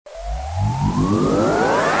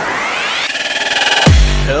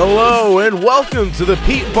Hello and welcome to the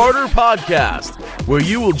Pete Barter Podcast, where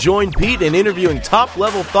you will join Pete in interviewing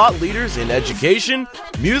top-level thought leaders in education,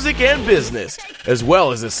 music, and business, as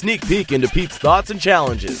well as a sneak peek into Pete's thoughts and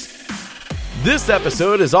challenges. This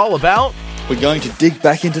episode is all about... We're going to dig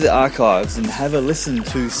back into the archives and have a listen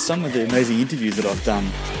to some of the amazing interviews that I've done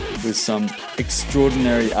with some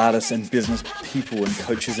extraordinary artists and business people and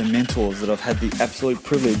coaches and mentors that I've had the absolute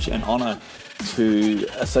privilege and honour to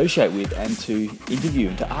associate with and to interview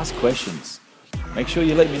and to ask questions. Make sure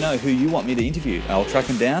you let me know who you want me to interview. I'll track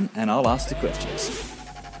them down and I'll ask the questions.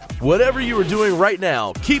 Whatever you are doing right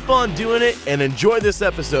now, keep on doing it and enjoy this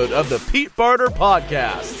episode of the Pete Barter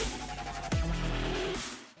Podcast.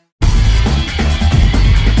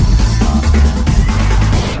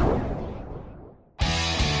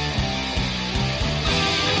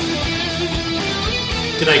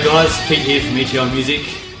 G'day guys, Pete here from ETI Music.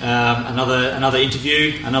 Another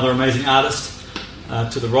interview, another amazing artist.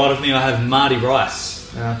 To the right of me, I have Marty Rice.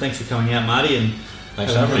 Thanks for coming out, Marty, and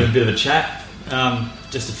thanks for having a bit of a chat.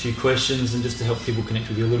 Just a few questions, and just to help people connect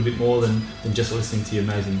with you a little bit more than just listening to your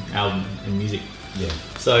amazing album and music. Yeah.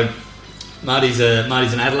 So, Marty's an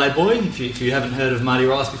Adelaide boy. If you haven't heard of Marty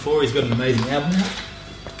Rice before, he's got an amazing album out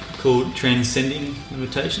called Transcending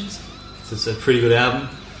Limitations. So it's a pretty good album.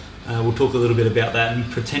 We'll talk a little bit about that and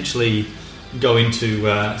potentially go into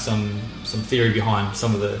some theory behind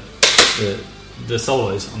some of the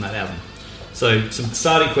solos on that album. So some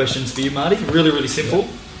starting questions for you, Marty. Really, really simple.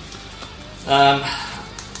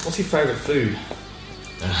 What's your favourite food?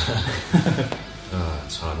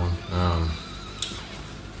 That's a hard one. I'm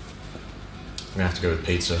gonna have to go with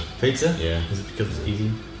pizza. Pizza? Yeah. Is it because it's easy?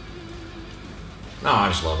 No, I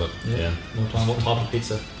just love it. Yeah. What type of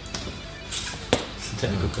pizza? It's a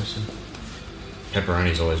technical question.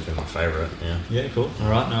 Pepperoni's always been my favourite. Yeah. Yeah, cool. All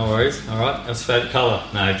right, no worries. All right, that's favourite colour.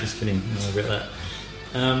 No, just kidding. No about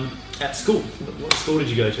that. At school, what school did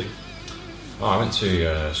you go to? Oh, I went to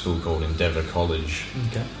a school called Endeavour College.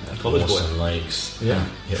 Okay, college boy. Dawson Lakes. Yeah.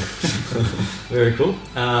 Yeah. Very cool.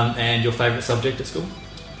 And your favourite subject at school?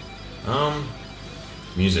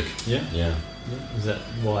 Music. Yeah. Yeah. Is that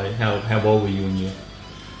why? How old were you when you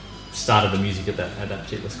started the music at that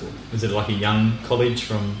particular school? Was it like a young college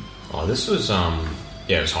from? Oh, this was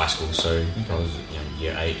it was high school, so I was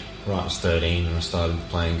year 8. Right. I was 13 and I started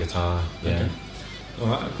playing guitar. Yeah. Okay. All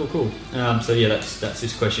right, cool. So yeah, that's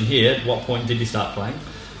this question here. At what point did you start playing?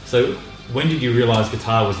 So when did you realise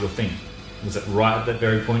guitar was your thing? Was it right at that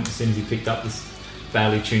very point, as soon as you picked up this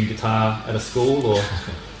badly tuned guitar at a school, or?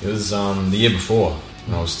 It was the year before,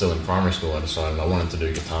 when I was still in primary school. I decided I wanted to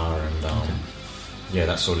do guitar, and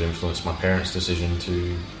that sort of influenced my parents' decision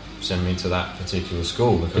to send me to that particular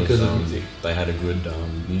school because of music. They had a good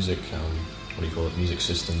music, music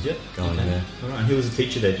system going there. All right. And who was the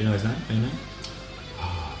teacher there? Do you know his name? Her name?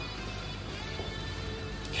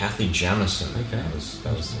 Kathy Jamison. Okay.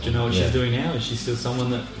 That was do you know what she's doing now? Is she still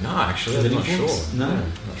someone that? No, actually, I'm not sure. No,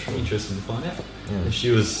 not sure. Interesting to find out. Yeah.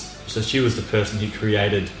 She was the person who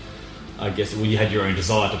created. I guess you had your own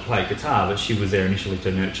desire to play guitar, but she was there initially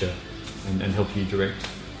to nurture and help you direct.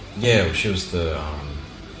 Yeah, well, she was the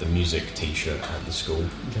music teacher at the school.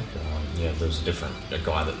 Okay. There was a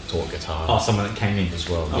guy that taught guitar. Oh, someone that came in as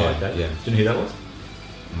well. Oh, yeah, okay. Yeah. Do you know who that was?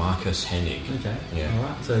 Marcus Hennig. Okay. Yeah. All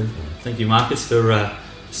right. So thank you, Marcus, for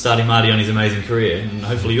starting Marty on his amazing career, and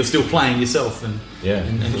hopefully you're still playing yourself and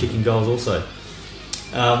kicking goals also.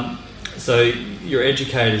 So your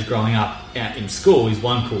educators growing up out in school is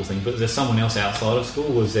one cool thing, but is there someone else outside of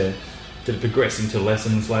school? Did it progress into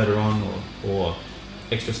lessons later on or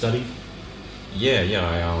extra study? Yeah.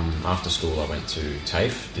 I after school I went to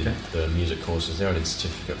TAFE, did the music courses there. I did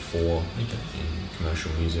Certificate 4 in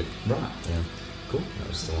commercial music. Right. Yeah. Cool. That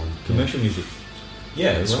was the one. Commercial music.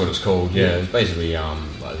 Yeah, that's what it's called. Yeah, it was basically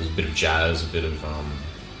there's a bit of jazz, a bit of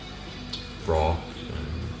rock,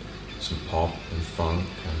 and some pop and funk,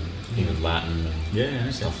 and even Latin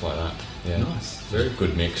and stuff like that. Yeah, nice. Very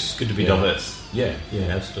good mix. Good to be diverse. Yeah,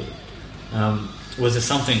 absolutely. Was there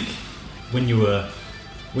something when you were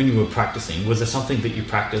practicing? Was there something that you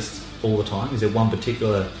practiced all the time? Is there one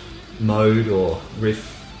particular mode or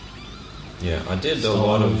riff? Yeah, I did a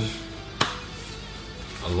lot of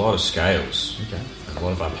scales. Okay. A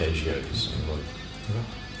lot of arpeggios.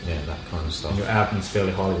 And that kind of stuff. And your album's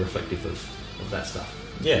fairly highly reflective of that stuff.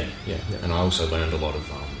 Yeah. And I also learned a lot of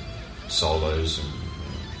solos and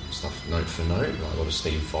stuff note for note, like a lot of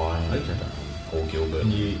Steve Vai and Paul Gilbert.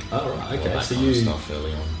 So you stuff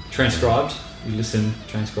early on. Transcribed? You listened,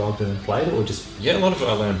 transcribed and then played it, or just... Yeah, a lot of it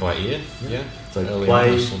I learned by ear. Yeah. So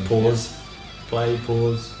play, pause, play,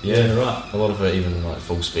 pause. Yeah, right. A lot of it, even like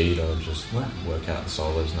full speed, I would just work out the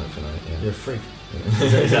solos note for note. Yeah. You're a freak. Yeah.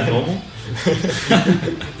 Is that normal?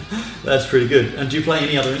 That's pretty good. And do you play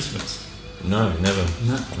any other instruments? No, never.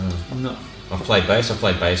 No. I've played bass. I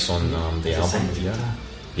played bass on the album.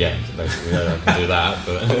 Yeah, basically, I can do that.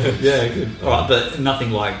 But yeah, good. All right, but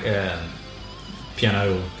nothing like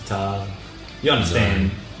piano or guitar. You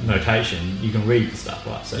understand notation. You can read the stuff,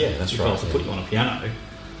 right? So yeah, that's if right. I was to put you on a piano,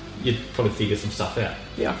 you'd probably figure some stuff out.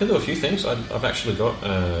 Yeah, I can do a few things. I've actually got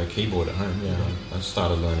a keyboard at home. Yeah, I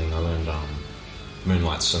started learning. I learned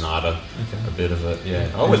Moonlight Sonata, a bit of it. Yeah,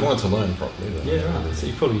 I always wanted to learn properly. Yeah, right. So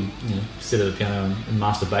you probably sit at the piano and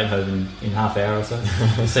master Beethoven in half an hour or so.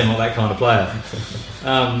 You seem like that kind of player.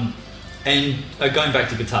 And going back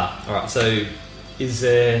to guitar. All right. So is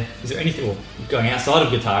there anything, or going outside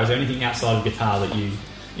of guitar? Is there anything outside of guitar that you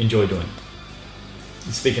enjoy doing?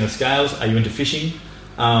 Speaking of scales, are you into fishing?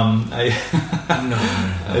 No.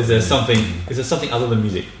 Is there something other than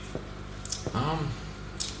music?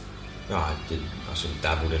 I sort of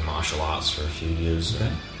dabbled in martial arts for a few years.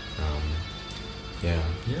 Okay. And,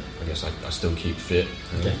 I guess I still keep fit.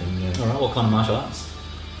 And everything, yeah. All right. What kind of martial arts?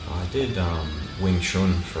 I did Wing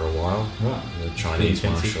Chun for a while. Right. The Chinese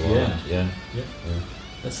martial art. Yeah.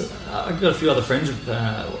 I've got a few other friends,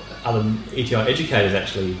 other ETI educators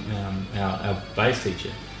actually. Our bass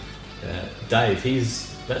teacher, Dave.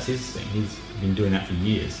 That's his thing. He's been doing that for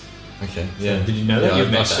years. Okay. So did you know that?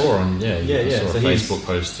 Yeah, I saw on. Yeah. I saw a Facebook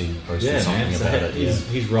post. He posted something about it.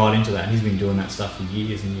 He's right into that. He's been doing that stuff for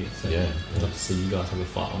years and years. So I'd love to see you guys have a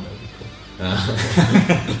fight on that. Would be cool.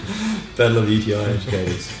 Battle of the ETI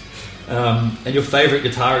educators. And your favourite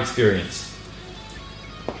guitar experience?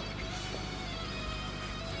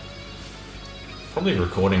 Probably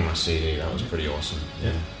recording my CD. That was pretty awesome.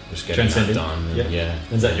 Yeah. Just getting that done.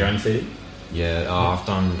 Is that your own CD? Yeah.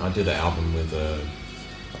 I did an album with a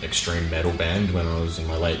extreme metal band when I was in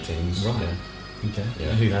my late teens. Right. Yeah. Okay.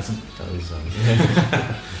 Yeah. Who hasn't? That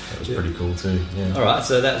was pretty cool too. Yeah. All right.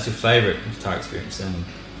 So that's your favourite guitar experience, and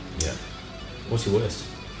yeah. What's your worst?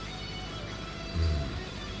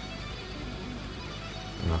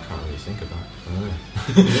 I can't really think about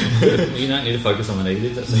it. You don't need to focus on the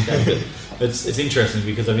negatives. That's okay. But it's interesting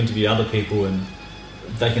because I've interviewed other people and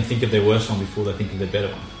they can think of their worst one before they think of their better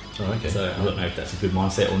one. Oh, okay. So I don't know if that's a good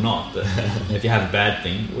mindset or not, but if you have a bad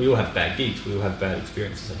thing, we all have bad gigs, we all have bad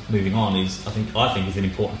experiences. So moving on is, I think is an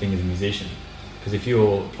important thing as a musician, because if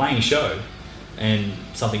you're playing a show and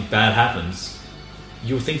something bad happens,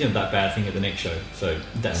 you're thinking of that bad thing at the next show. So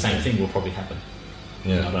that same thing will probably happen.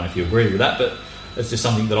 Yeah. I don't know if you agree with that, but it's just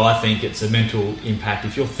something that I think it's a mental impact.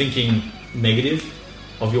 If you're thinking negative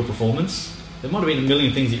of your performance, there might have been a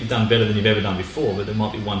million things that you've done better than you've ever done before, but there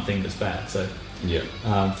might be one thing that's bad. So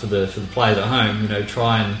for the players at home,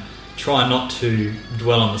 try not to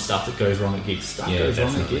dwell on the stuff that goes wrong at gigs. Stuff goes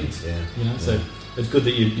wrong at gigs. Yeah. So it's good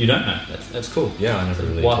that you don't know. That's cool. Yeah, I never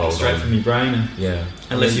really wipe it straight from your brain. And,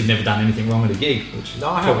 unless you've never done anything wrong at a gig, which is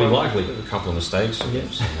probably likely. A couple of mistakes on my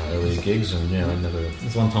earlier gigs, and I never.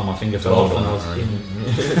 There's one time my finger fell off and I was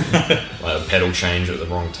like a pedal change at the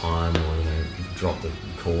wrong time, or dropped the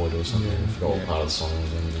chord or something. I forgot what part of the song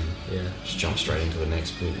was in, and just jump straight into the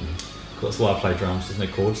next bit. That's why I play drums. There's no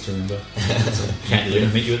chords to remember. Can't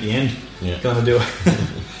meet you at the end. Kind of do it.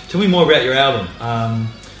 Tell me more about your album.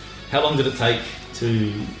 How long did it take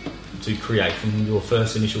to create, from your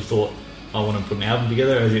first initial thought, I want to put an album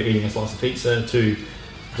together, as you're eating a slice of pizza, to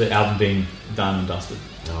the album being done and dusted?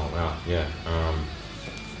 Oh wow, yeah.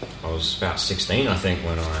 I was about 16, I think,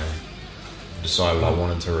 when I decided I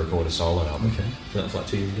wanted to record a solo album. Okay, so that was like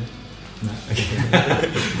 2 years ago. No. A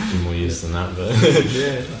few more years than that, but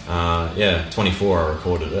 24 I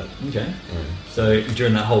recorded it. Okay. So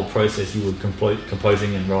during that whole process you were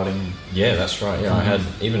composing and writing? Yeah, that's right. Yeah, I had,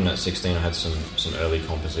 even at 16 I had some early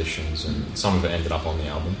compositions, and some of it ended up on the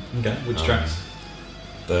album. Okay, which tracks?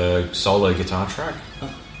 The solo guitar track,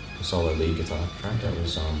 the solo lead guitar track, that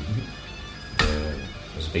was there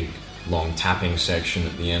was a big long tapping section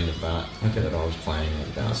at the end of that that I was playing at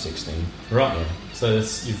about 16. Right. Yeah. So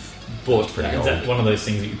you've bought pretty old. Is that one of those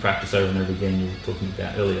things that you practice over and over again you were talking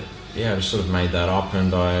about earlier? Yeah, I just sort of made that up,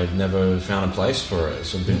 and I never found a place for it.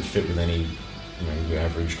 So it didn't fit with any, your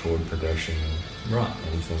average chord progression or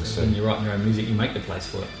anything. So when you're writing your own music, you make the place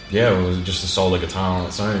for it. Yeah, well, it was just a solo guitar on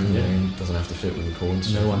its own. It doesn't have to fit with the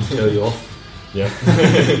chords. No one to tell you off. Yeah.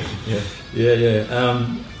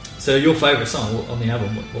 So your favourite song on the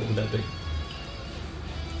album, what would that be?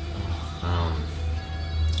 I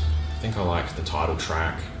think I like the title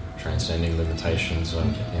track, Transcending Limitations.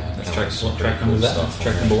 That's track number was that?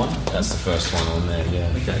 Track number 1? That's the first one on there,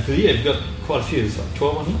 yeah. Okay, so you've got quite a few. There's like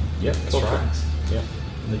 12 on here? Yep, that's 12 right. tracks. Yep.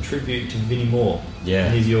 And the tribute to Vinnie Moore. Yeah.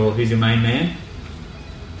 And he's your main man?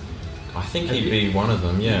 I think he'd be one of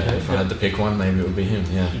them, yeah. Okay, if I had to pick one, maybe it would be him,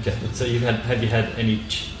 yeah. Okay, so have you had any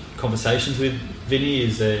conversations with Vinnie?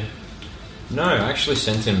 Is there... No, I actually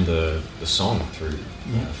sent him the song through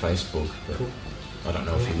Facebook, but cool. I don't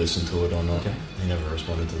know if he listened to it or not. Okay. He never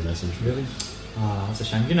responded to the message. Really? Oh, that's a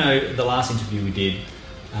shame. You know, the last interview we did,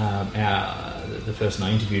 the person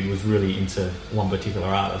I interviewed was really into one particular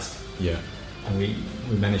artist. Yeah. And we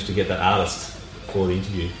managed to get that artist for the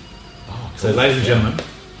interview. Oh, cool. So, ladies and gentlemen,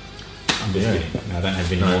 I'm just kidding. No, I don't have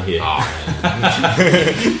Vinnie Moore here.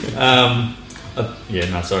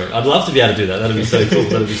 Sorry. I'd love to be able to do that. That'd be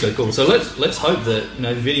so cool. So let's hope that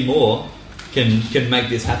Vinnie Moore can make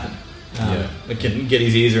this happen. Can get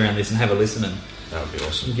his ears around this and have a listen and that would be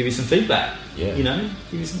awesome. And give you some feedback. Yeah.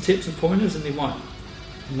 Give you some tips and pointers, and he might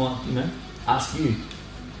ask you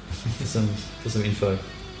for some info.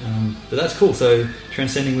 But that's cool. So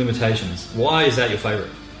Transcending Limitations. Why is that your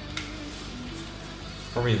favourite?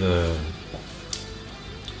 Probably the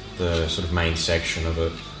sort of main section of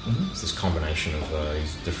it. Mm-hmm. It's this combination of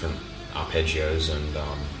these different arpeggios and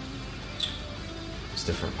this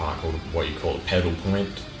different part called what you call a pedal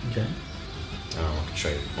point. Okay. I can show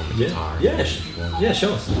you on the guitar. Yeah,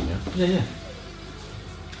 sure. Yeah.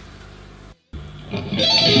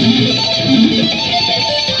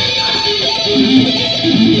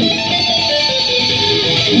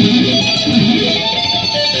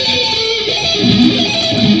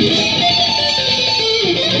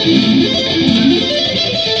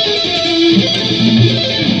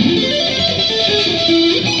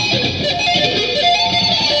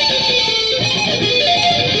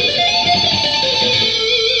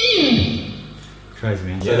 Crazy,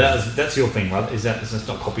 man. So that's your thing, right? Is that it's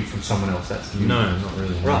not copied from someone else? That's you. No, not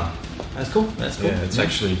really. Right. That's cool. Yeah, it's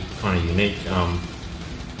actually kind of unique.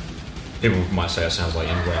 People might say it sounds like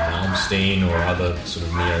Ingrid Malmsteen or other sort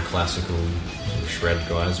of neoclassical sort of shred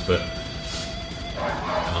guys, but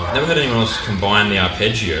I've never heard anyone else combine the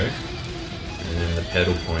arpeggio and then the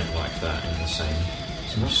pedal point like that in the same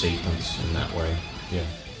sort of sequence in that way. Yeah.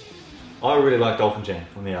 I really like Dolphin Jam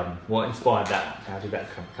on the album. What inspired that? How did that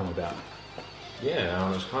come about? Yeah,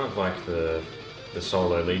 it was kind of like the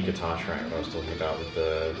solo lead guitar track that I was talking about with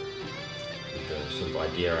the sort of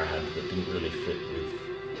idea I had that didn't really fit with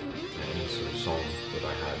any sort of song that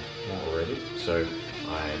I had already. So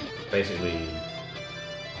I basically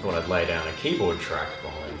thought I'd lay down a keyboard track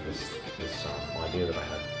behind this idea that I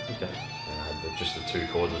had. Okay. And I had just the two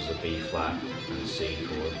chords, was a B flat and a C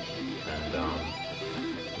chord, and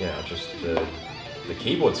just the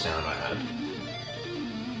keyboard sound I had.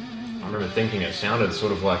 I remember thinking it sounded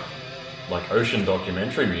sort of like ocean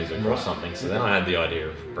documentary music or something. So then I had the idea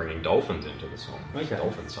of bringing dolphins into the song. Okay.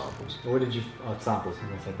 Dolphin samples. Where did you samples? I'm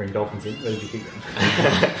gonna say bring dolphins in. Where did you keep them?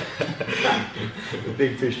 The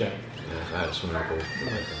big fish tank. Yeah, if I had a swimming pool.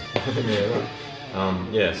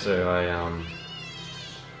 Yeah, right. So I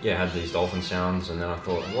had these dolphin sounds, and then I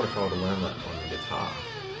thought, what if I were to learn that on the guitar?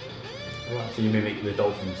 Right. So you mimic the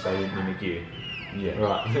dolphins, they mimic you. Yeah.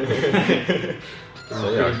 Right.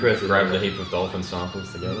 So I grabbed a heap of dolphin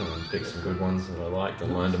samples together and picked some good ones that I liked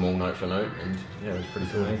and learned them all note for note, and it was pretty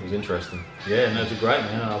cool. It was interesting. Yeah, no, it's a great,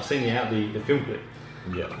 man. I've seen the film clip.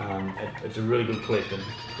 Yeah. It's a really good clip, and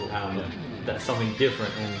that's something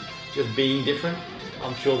different, and just being different.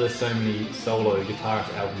 I'm sure there's so many solo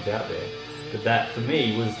guitarist albums out there, but that for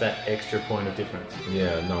me was that extra point of difference.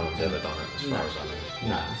 Yeah, no one's ever done it as far as I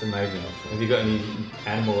know. No, it's amazing. Have you got any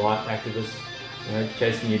animal rights activists,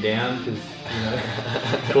 chasing you down because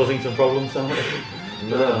causing some problems somewhere?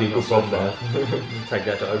 No, that'd be a good so problem. Take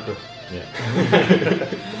that to Oprah. Yeah.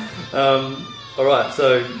 All right.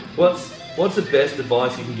 So, what's the best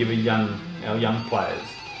advice you can give our young players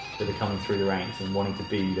that are coming through the ranks and wanting to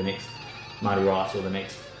be the next Marty Rice or the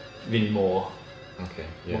next Vinnie Moore? Okay.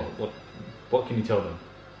 Yeah. What can you tell them?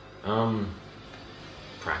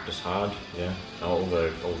 Practice hard. Yeah. All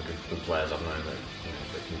the good players I've known that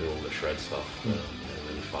can do all the shred stuff.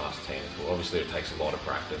 Really fast, technical. Obviously, it takes a lot of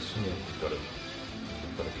practice. Yeah. You've got to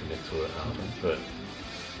commit to it. But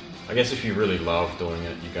I guess if you really love doing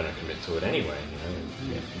it, you're going to commit to it anyway.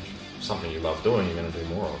 If it's something you love doing, you're going to do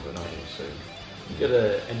more of it, aren't you? So.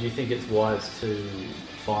 And do you think it's wise to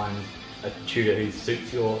find a tutor who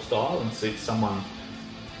suits your style and suits someone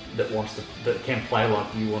that can play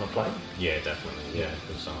like you want to play? Yeah, definitely. Yeah,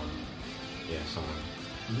 because someone,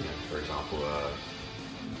 for example,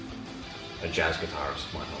 a jazz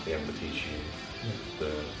guitarist might not be able to teach you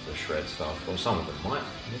the shred stuff, or some of them might,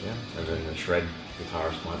 and then the shred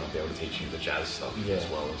guitarist might not be able to teach you the jazz stuff as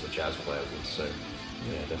well as a jazz player would. So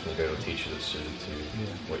definitely go to a teacher that's suited to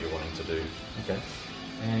what you're wanting to do. Okay.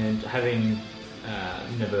 And having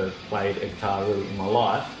never played a guitar really in my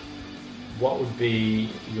life, what would be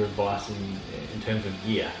your advice in terms of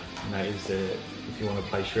gear? You know, if you want to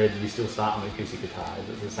play shred, you still start on an acoustic guitar. Is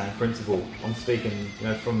it the same principle? I'm speaking,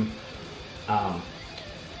 from.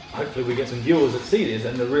 Hopefully, we get some viewers that see this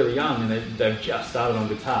and they're really young and they've just started on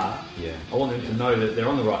guitar. Yeah. I want them to know that they're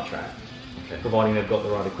on the right track, providing they've got the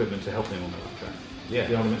right equipment to help them on the right track. Yeah,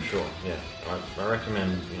 you know what I mean? Sure. Yeah, I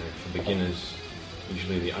recommend for beginners.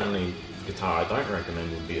 Usually, the only guitar I don't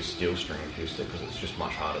recommend would be a steel string acoustic because it's just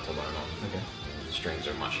much harder to learn on. Okay. The strings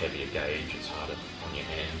are a much heavier gauge. It's harder on your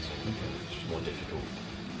hands and it's just more difficult.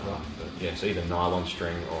 But so either nylon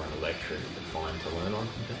string or an electric are fine to learn on.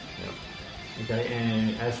 Okay. Yeah. Okay,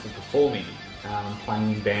 and as for performing,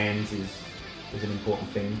 playing in bands is an important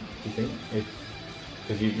thing, do you think?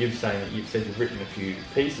 Because you've said you've written a few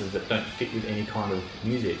pieces that don't fit with any kind of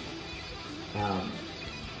music.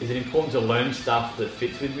 Is it important to learn stuff that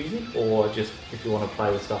fits with music, or just if you want to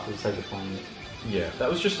play with stuff for the sake of playing it? Yeah, that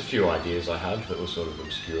was just a few ideas I had that were sort of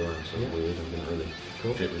obscure and sort of weird and didn't really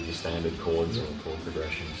fit with your standard chords or chord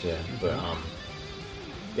progressions. Yeah, but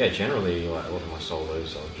generally, like a lot of my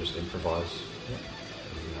solos, I'll just improvise. Yeah.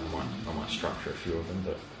 I might structure a few of them,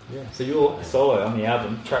 but So your solo on the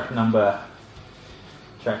album, track number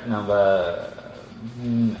 8.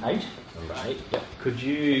 Number 8. Yep. Could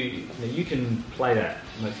you can play that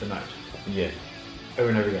note for note? Yeah. Over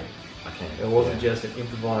and over again. I can. It wasn't just an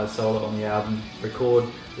improvised solo on the album. Record.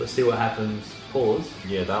 Let's see what happens. Pause.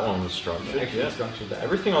 Yeah, that one was structured. Actually structured that.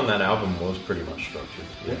 Everything on that album was pretty much structured.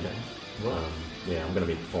 Yeah. Okay. Right. I'm going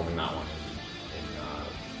to be performing that one in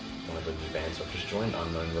one of the new bands I've just joined,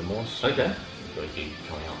 Unknown Remorse. Okay. Really big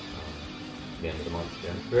coming up at the end of the month.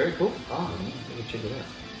 Yeah. Very cool. Oh, let me check it out.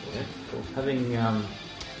 Yeah. Cool. Having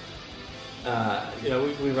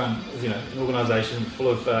we run an organisation full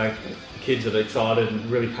of kids that are excited and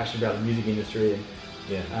really passionate about the music industry, and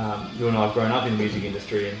you and I have grown up in the music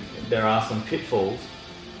industry, and there are some pitfalls,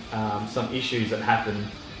 some issues that happen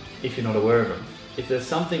if you're not aware of them. If there's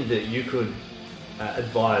something that you could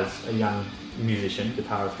advise a young musician,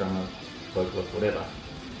 guitarist, drummer, vocalist, whatever,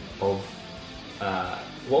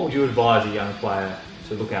 what would you advise a young player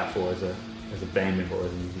to look out for as a band member or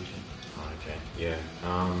as a musician? Okay, yeah.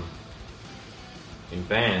 In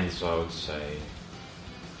bands, I would say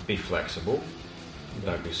be flexible.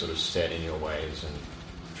 Don't be sort of set in your ways and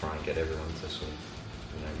try and get everyone to sort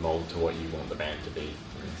of mold to what you want the band to be.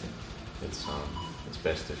 It's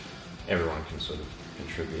best if everyone can sort of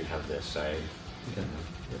contribute, have their say. Okay.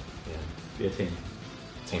 Be a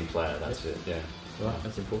team player. That's it. Yeah. Right.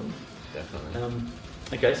 That's important. Definitely.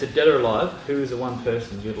 Okay. So Dead or Alive, who is the one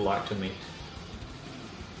person you'd like to meet?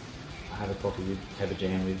 Have a coffee with, have a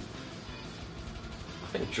jam with.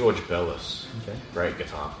 I think George Bellis, great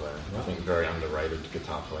guitar player. Right. I think very underrated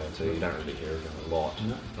guitar player too. You don't really hear of him a lot,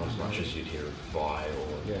 not as much as you'd hear of Vi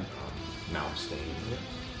or Malmsteen.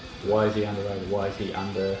 Yeah. Why is he underrated? Why is he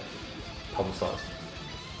under publicised?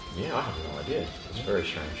 Yeah, I have no idea. It's very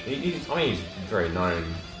strange. He's very known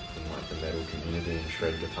in like the metal community and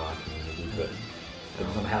shred guitar community, but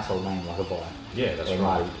it's not a household name like a Vi. Yeah, that's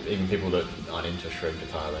right. Even people that aren't into shred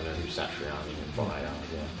guitar, they know who Satriani and Vi are.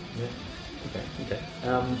 Yeah. Okay.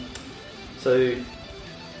 So,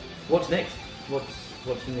 what's next?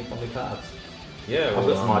 What's next on the cards? Yeah, I've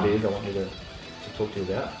got some ideas I want you to talk to you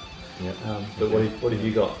about. Yeah. But what have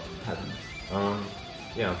you got happening?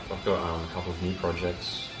 I've got a couple of new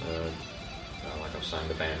projects. Like I was saying,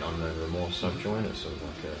 the band Unknown Remorse I've joined. It's sort of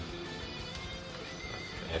like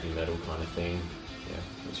a heavy metal kind of thing. Yeah,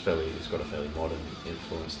 it's got a fairly modern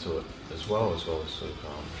influence to it as well as sort of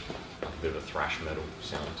like a bit of a thrash metal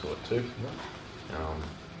sound to it too.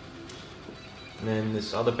 And then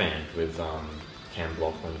this other band with Cam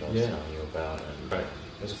Blockland I was telling you about, and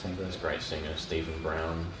this great singer Stephen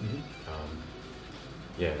Brown.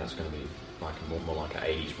 That's going to be like more like an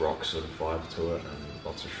 80s rock sort of vibe to it, and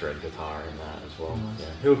lots of shred guitar in that as well. Nice.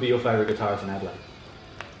 Yeah. Who would be your favourite guitarist in Adelaide?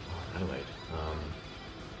 Adelaide.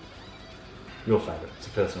 Your favourite? It's a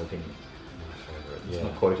personal opinion. My favourite. It's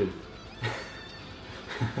not quoted.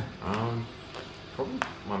 Probably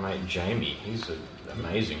my mate Jamie. He's an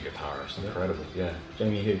amazing guitarist. Incredible. Yeah.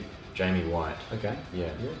 Jamie who? Jamie White. Okay.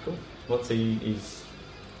 Yeah. Yeah. Cool. What's he? He's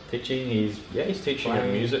teaching. He's teaching at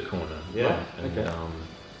Music Corner. Yeah. Right. And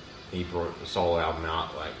he brought a solo album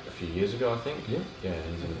out like a few years ago, I think. Yeah. Yeah.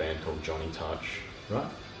 And he's in a band called Johnny Touch. Right.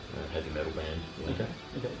 A heavy metal band. Yeah. Okay.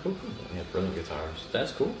 Cool. Yeah. Brilliant guitarist.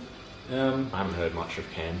 That's cool. I haven't heard much of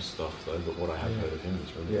Cam's stuff though, but what I have heard of him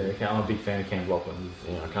is really good. Okay, I'm a big fan of Cam Lachlan.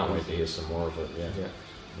 Yeah, I can't wait to hear some more of it. Yeah.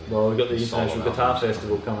 Well, we've got the International Guitar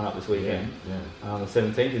Festival coming up this weekend. The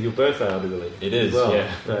 17th is your birthday, I do believe. It is, well.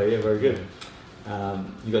 yeah. So, very good.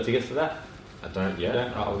 You got tickets for that? I don't yet.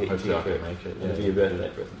 I'll get Hopefully I you can make it. It'll be your birthday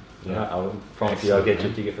present. Yeah. Right, I'll promise you I'll get you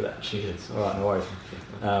a ticket for that. Cheers. All right, no worries.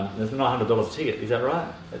 There's $900 a ticket, is that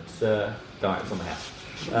right? It's on the house.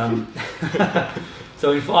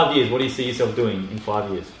 So in 5 years, what do you see yourself doing in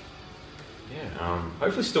 5 years? Yeah,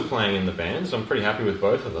 hopefully still playing in the bands. I'm pretty happy with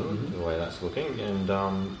both of them, the way that's looking. And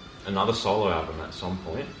another solo album at some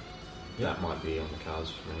point. That might be on the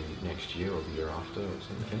cards maybe next year or the year after or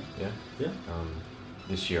something. Okay. Yeah.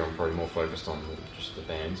 This year I'm probably more focused on just the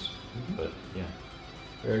bands. But yeah.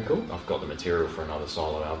 Very cool. I've got the material for another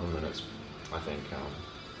solo album, and I think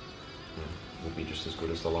will be just as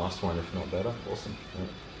good as the last one, if not better. Awesome.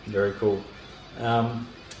 Very cool.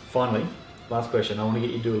 Finally, last question. I want to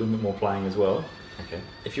get you to do a little bit more playing as well. Okay.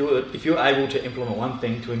 If you were able to implement one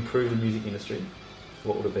thing to improve the music industry,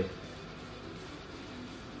 what would it be?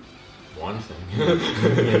 One thing.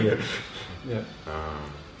 Yeah. I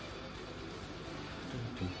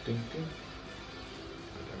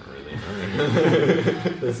don't really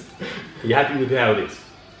know. Are you happy with how it is?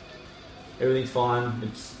 Everything's fine.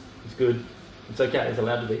 It's good. It's okay. It's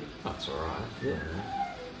allowed to be. That's all right.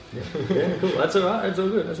 Yeah, cool. That's all right. That's all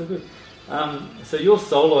good. So your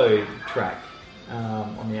solo track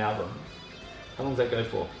on the album, how long does that go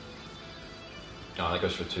for? Oh, that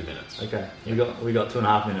goes for 2 minutes. Okay. We got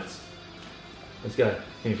 2.5 minutes. Let's go.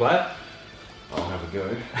 Can you play it? I'll have a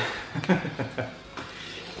go.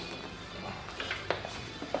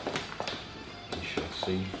 You shall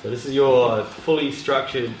see. So this is your fully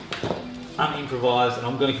structured, unimprovised, and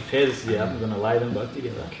I'm going to compare this to the album. I'm going to lay them both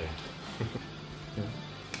together. Okay.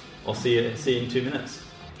 I'll see you in 2 minutes.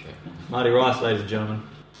 Okay. Marty Rice, ladies and gentlemen.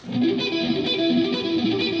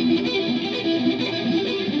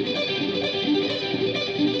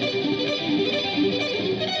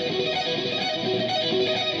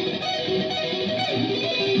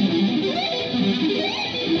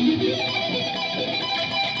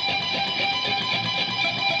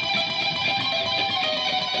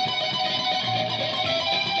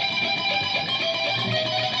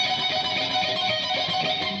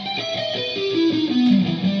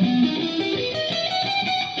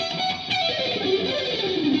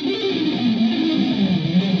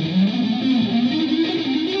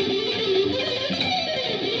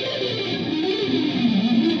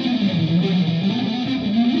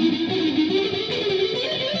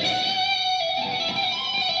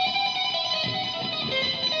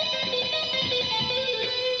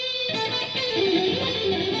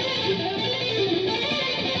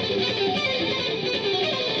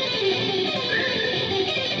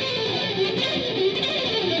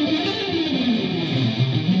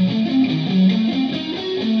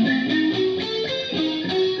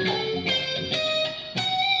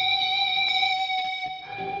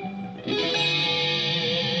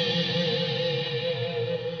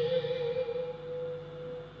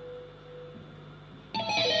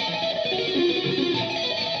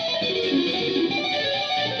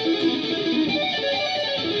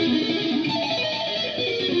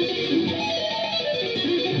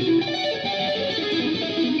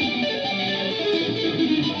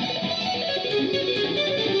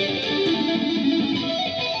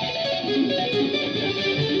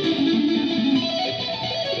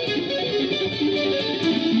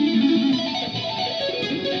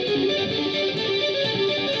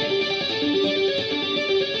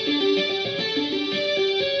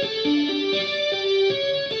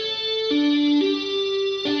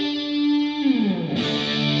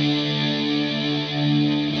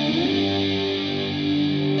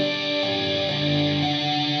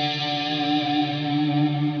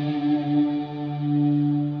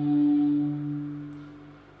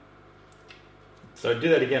 So do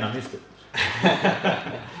that again, I missed it.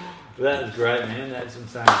 That was great, man. That's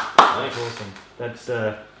insane. That's awesome. That's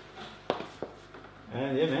and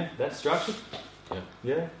yeah, man, that's structured.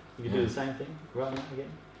 Yeah. You can do the same thing right now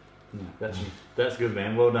again. No, that's good,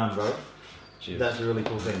 man. Well done, bro. Cheers. That's a really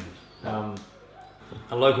cool thing.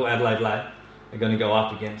 A local Adelaide lad are going to go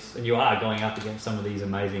up against, and you are going up against some of these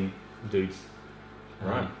amazing dudes.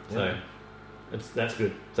 Right. So that's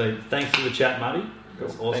good. So thanks for the chat, Marty.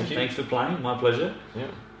 That's awesome. Thanks for playing. My pleasure.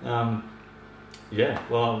 Yeah.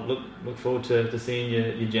 Well, look forward to seeing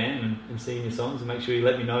your jam and seeing your songs, and make sure you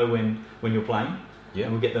let me know when you're playing. Yeah.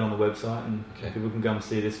 And we'll get that on the website, and people can come and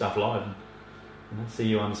see this stuff live. And see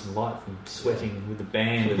you under some lights and sweating with the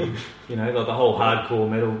band, and like the whole hardcore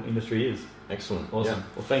metal industry is. Excellent. Awesome. Yeah.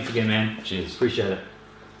 Well, thanks again, man. Cheers. Appreciate it.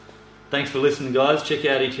 Thanks for listening, guys. Check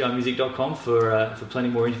out etimusic.com for plenty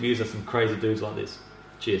more interviews with some crazy dudes like this.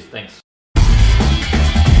 Cheers. Thanks.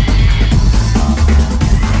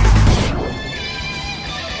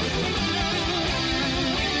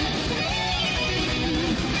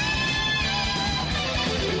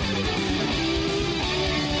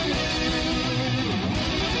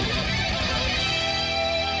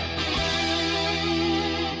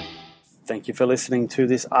 Thank you for listening to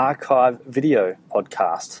this archive video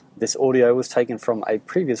podcast. This audio was taken from a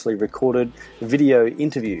previously recorded video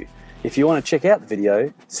interview. If you want to check out the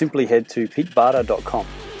video, simply head to petebarter.com.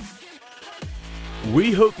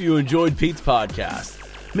 We hope you enjoyed Pete's podcast.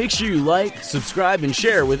 Make sure you like, subscribe, and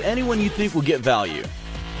share with anyone you think will get value.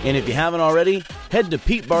 And if you haven't already, head to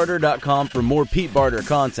petebarter.com for more Pete Barter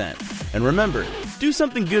content. And remember, do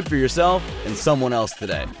something good for yourself and someone else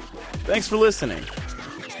today. Thanks for listening.